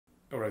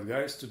Alright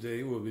guys,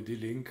 today we'll be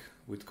dealing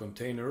with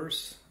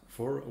containers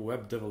for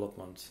web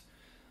development.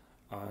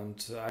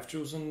 And I've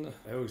chosen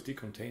LXD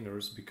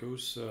containers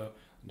because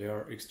they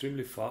are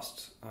extremely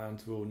fast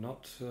and will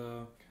not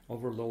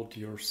overload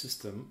your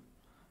system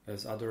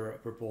as other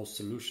proposed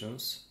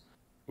solutions.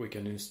 We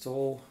can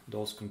install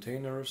those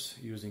containers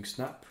using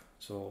snap.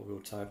 So we'll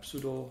type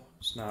sudo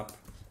snap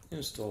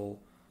install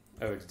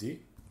LXD.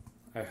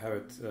 I have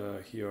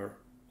it here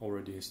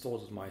already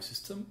installed on my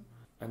system.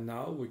 And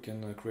now we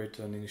can create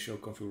an initial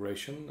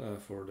configuration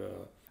for the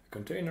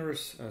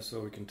containers. So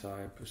we can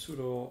type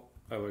sudo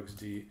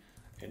LXD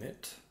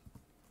init.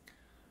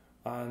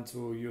 And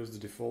we'll use the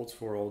defaults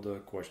for all the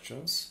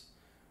questions.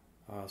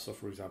 So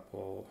for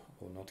example,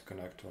 we'll not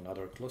connect to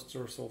another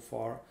cluster so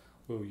far.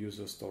 We'll use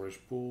a storage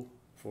pool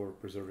for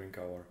preserving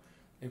our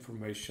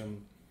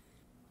information.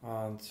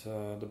 And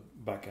the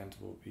backend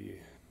will be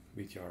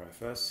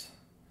btrfs.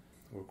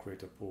 We'll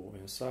create a pool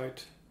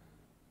inside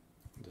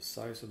the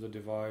size of the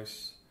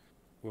device.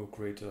 We'll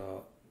create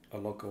a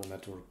local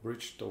network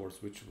bridge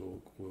towards which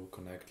we'll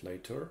connect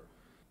later.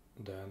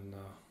 Then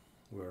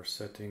we're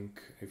setting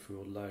if we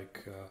would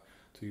like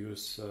to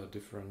use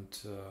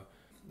different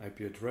IP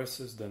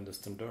addresses than the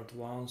standard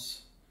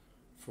ones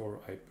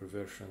for IP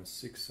version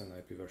 6 and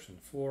IP version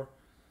 4.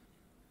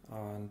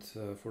 And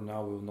for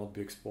now we will not be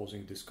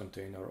exposing this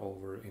container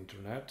over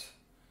internet.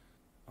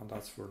 And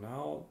that's for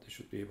now. They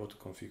should be able to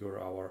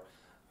configure our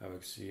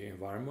LXC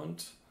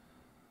environment.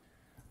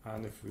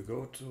 And if we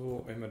go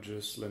to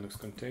images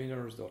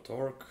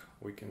linuxcontainers.org,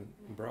 we can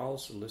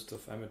browse a list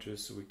of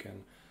images we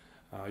can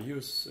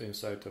use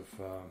inside of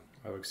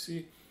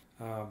LXC.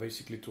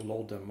 Basically, to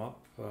load them up,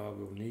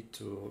 we'll need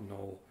to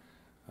know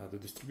the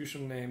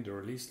distribution name, the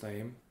release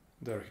name,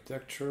 the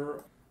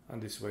architecture,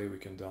 and this way we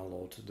can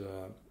download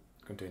the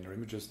container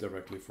images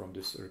directly from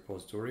this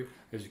repository.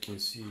 As you can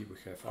see, we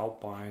have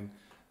Alpine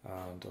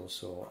and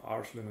also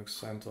Arch Linux,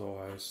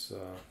 CentOS,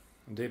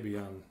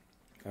 Debian,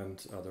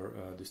 and other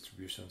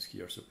distributions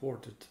here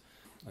supported,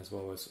 as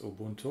well as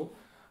Ubuntu.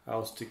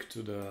 I'll stick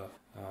to the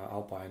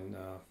Alpine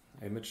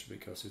image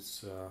because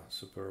it's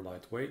super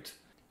lightweight.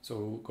 So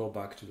we'll go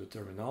back to the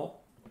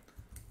terminal,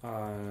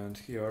 and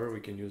here we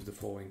can use the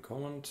following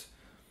command.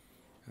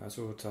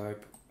 So we'll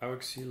type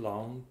LXC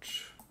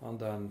launch, and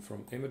then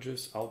from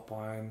images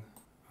Alpine,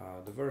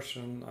 the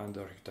version and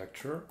the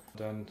architecture.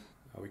 Then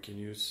we can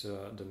use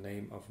the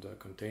name of the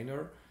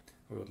container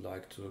we would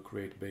like to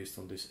create based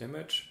on this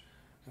image.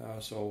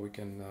 So we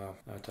can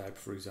type,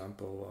 for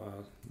example,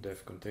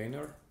 dev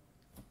container,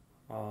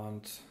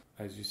 and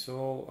as you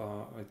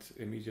saw, it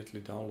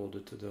immediately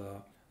downloaded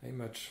the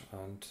image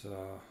and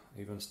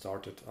even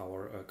started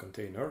our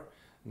container.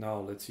 Now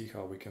let's see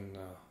how we can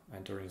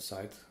enter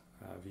inside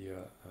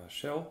via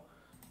shell.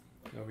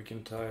 Now we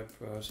can type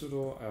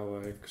sudo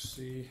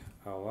LXC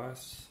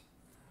ls,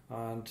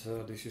 and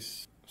this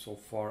is so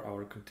far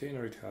our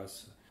container. It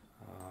has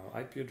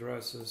IP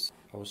addresses,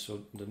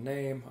 also the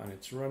name, and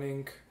it's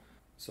running.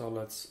 So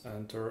let's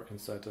enter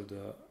inside of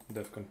the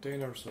dev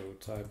container. So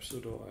type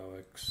sudo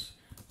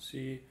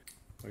LXC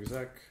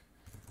exec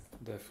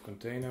dev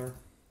container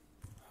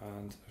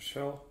and a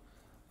shell.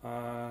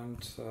 And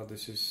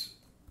this is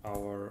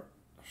our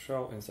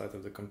shell inside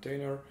of the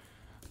container.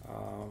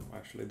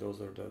 Actually,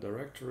 those are the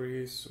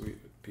directories.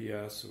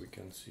 PS, we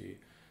can see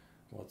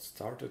what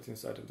started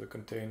inside of the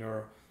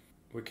container.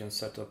 We can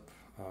set up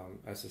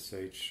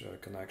SSH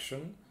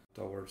connection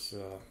towards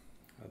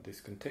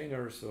this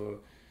container. So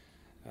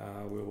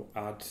we'll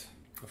add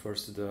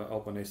first the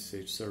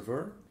OpenSSH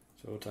server.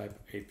 So type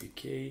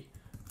apk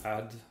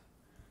add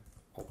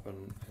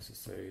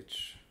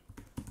OpenSSH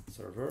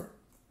server,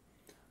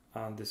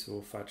 and this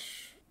will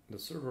fetch the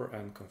server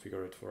and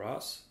configure it for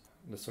us.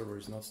 The server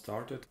is not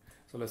started,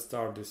 so let's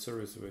start this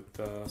service with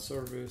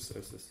service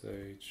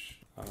SSH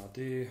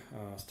d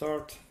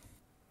start,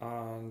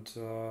 and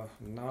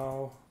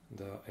now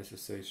the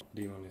SSH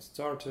daemon is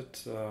started,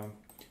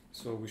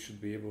 so we should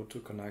be able to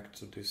connect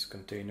to this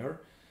container.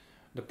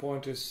 The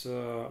point is,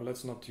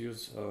 let's not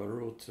use a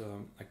root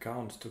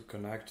account to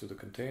connect to the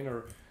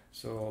container.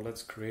 So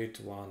let's create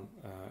one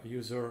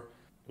user.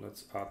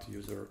 Let's add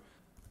user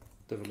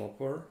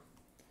developer.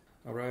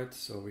 Alright,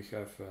 so we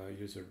have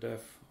user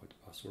dev with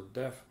password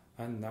dev.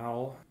 And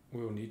now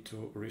we will need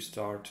to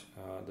restart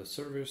the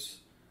service.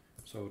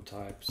 So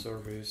type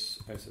service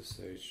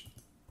SSH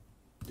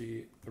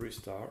d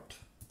restart.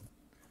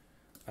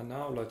 And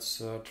now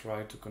let's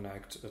try to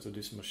connect to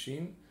this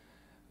machine.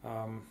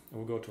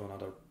 We'll go to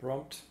another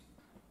prompt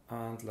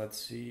and let's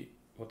see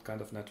what kind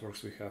of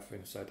networks we have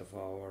inside of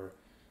our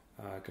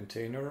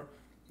container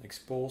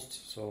exposed.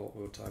 So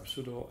we'll type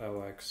sudo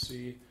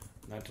LXC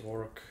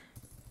network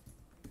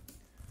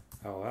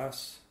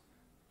ls.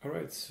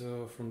 Alright,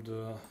 so from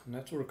the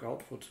network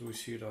output we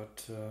see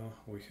that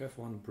we have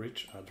one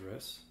bridge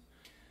address,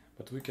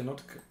 but we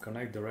cannot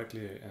connect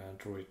directly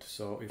through it.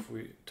 So if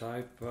we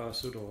type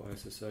sudo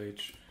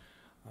SSH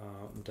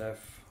dev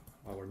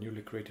our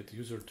newly created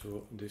user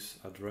to this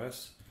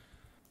address,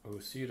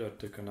 we see that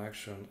the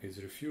connection is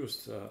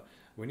refused.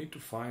 We need to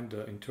find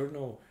the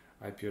internal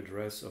IP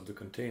address of the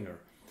container.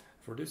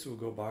 For this, we'll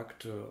go back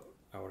to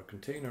our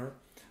container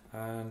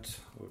and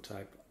we'll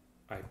type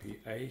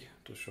IPA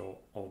to show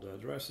all the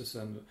addresses,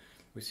 and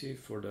we see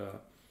for the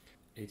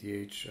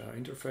ATH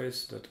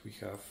interface that we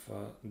have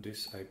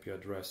this IP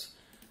address.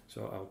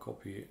 So I'll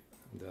copy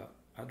the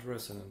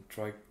address and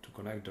try to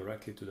connect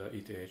directly to the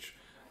ETH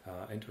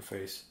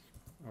interface.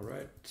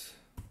 Alright,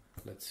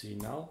 let's see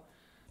now.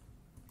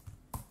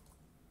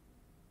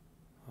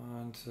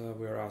 And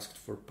we are asked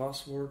for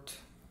password,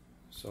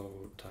 so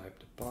we'll type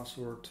the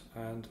password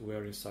and we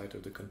are inside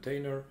of the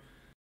container.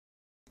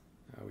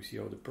 We see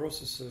all the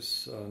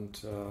processes, and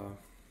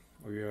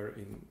we are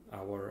in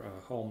our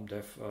home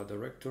dev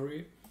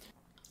directory.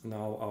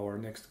 Now our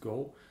next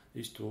goal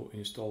is to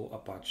install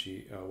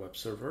Apache web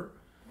server.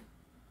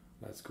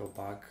 Let's go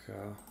back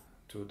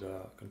to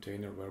the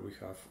container where we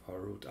have our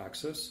root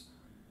access.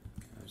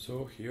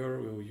 So here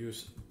we will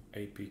use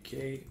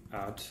apk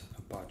add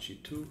apache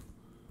 2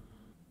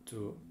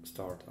 to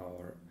start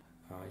our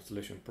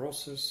installation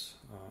process.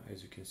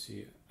 As you can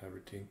see,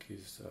 everything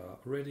is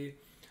ready,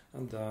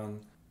 and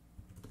then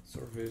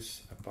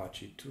service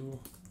apache 2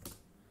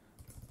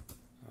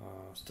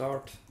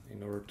 start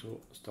in order to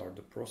start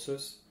the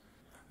process.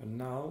 And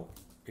now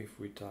if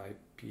we type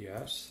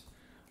ps,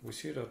 we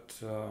see that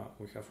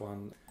we have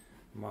one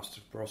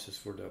master process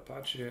for the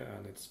Apache,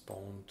 and it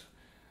spawned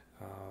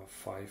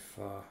 5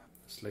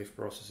 slave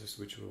processes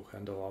which will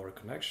handle our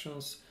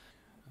connections.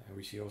 And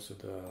we see also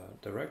the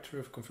directory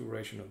of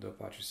configuration of the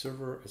Apache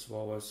server, as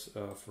well as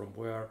from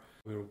where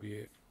we will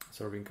be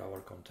serving our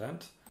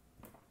content.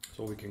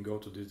 So we can go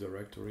to this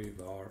directory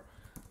var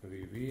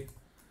vv,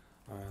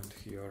 and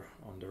here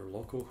under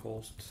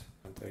localhost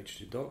and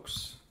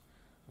htdocs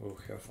we'll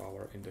have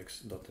our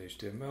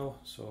index.html,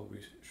 so we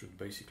should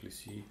basically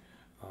see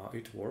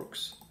it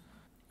works.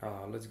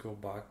 Let's go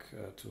back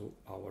to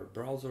our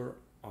browser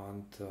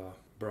and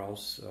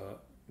browse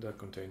the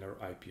container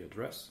IP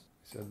address.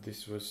 So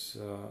this was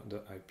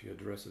the IP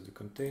address of the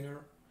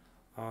container,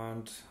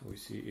 and we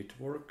see it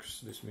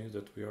works. This means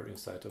that we are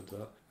inside of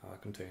the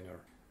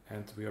container,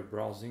 and we are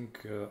browsing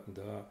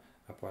the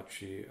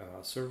Apache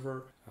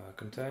server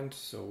content,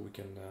 so we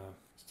can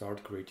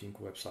start creating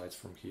websites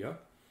from here.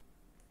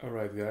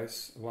 Alright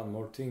guys, one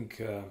more thing.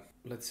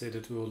 Let's say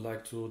that we would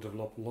like to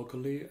develop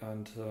locally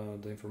and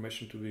the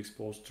information to be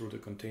exposed through the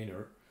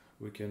container.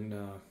 We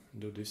can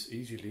do this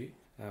easily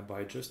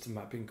by just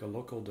mapping a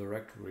local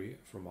directory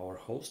from our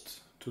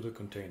host to the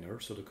container,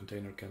 so the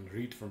container can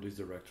read from this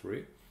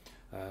directory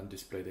and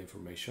display the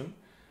information.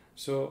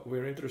 So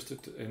we're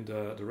interested in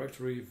the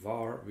directory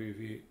var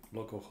vv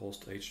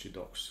localhost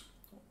htdocs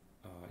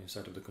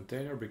inside of the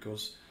container,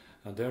 because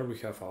there we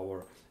have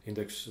our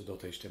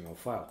index.html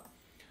file.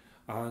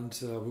 And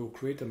we'll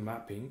create a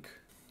mapping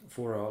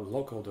for a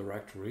local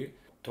directory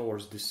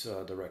towards this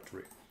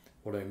directory.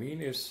 What I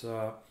mean is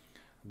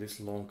this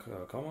long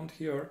command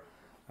here,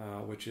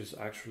 which is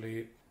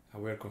actually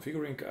we're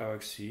configuring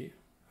LXC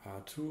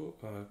to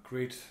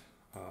create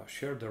a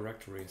shared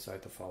directory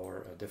inside of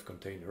our dev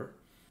container,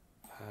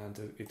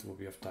 and it will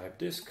be of type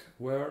disk,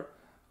 where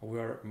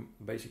we're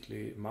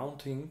basically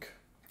mounting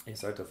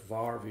inside of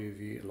var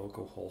vv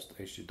localhost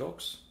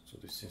htdocs, so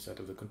this is inside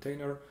of the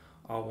container,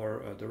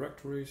 our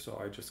directory. So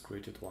I just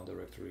created one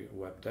directory,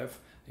 web dev,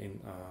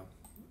 in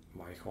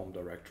my home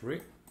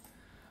directory.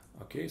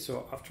 Okay,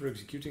 so after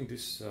executing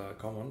this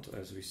command,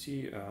 as we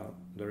see,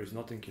 there is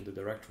nothing in the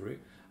directory,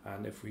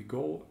 and if we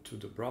go to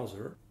the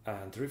browser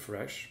and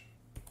refresh,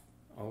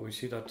 we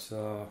see that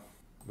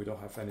we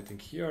don't have anything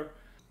here,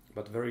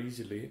 but very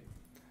easily,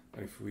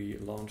 if we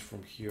launch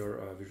from here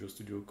Visual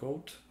Studio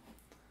Code,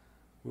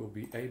 we'll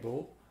be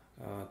able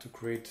to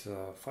create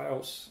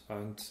files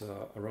and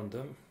run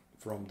them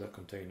from the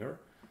container.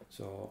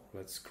 So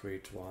let's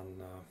create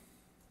one,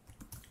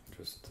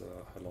 just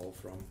hello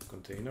from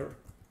container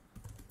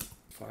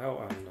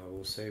file, and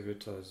we'll save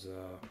it as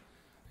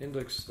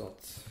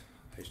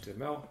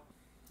index.html.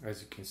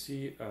 As you can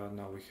see,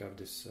 now we have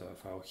this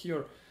file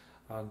here,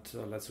 and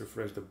let's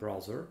refresh the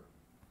browser,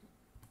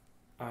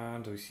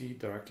 and we see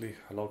directly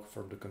hello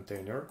from the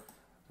container.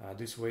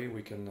 This way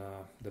we can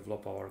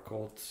develop our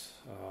code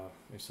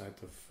inside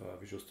of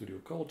Visual Studio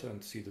Code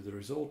and see the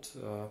result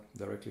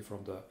directly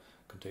from the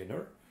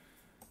container.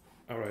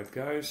 Alright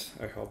guys,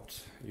 I hope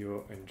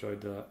you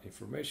enjoyed the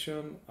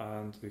information,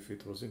 and if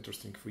it was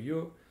interesting for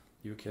you,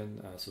 you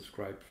can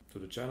subscribe to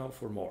the channel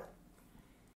for more.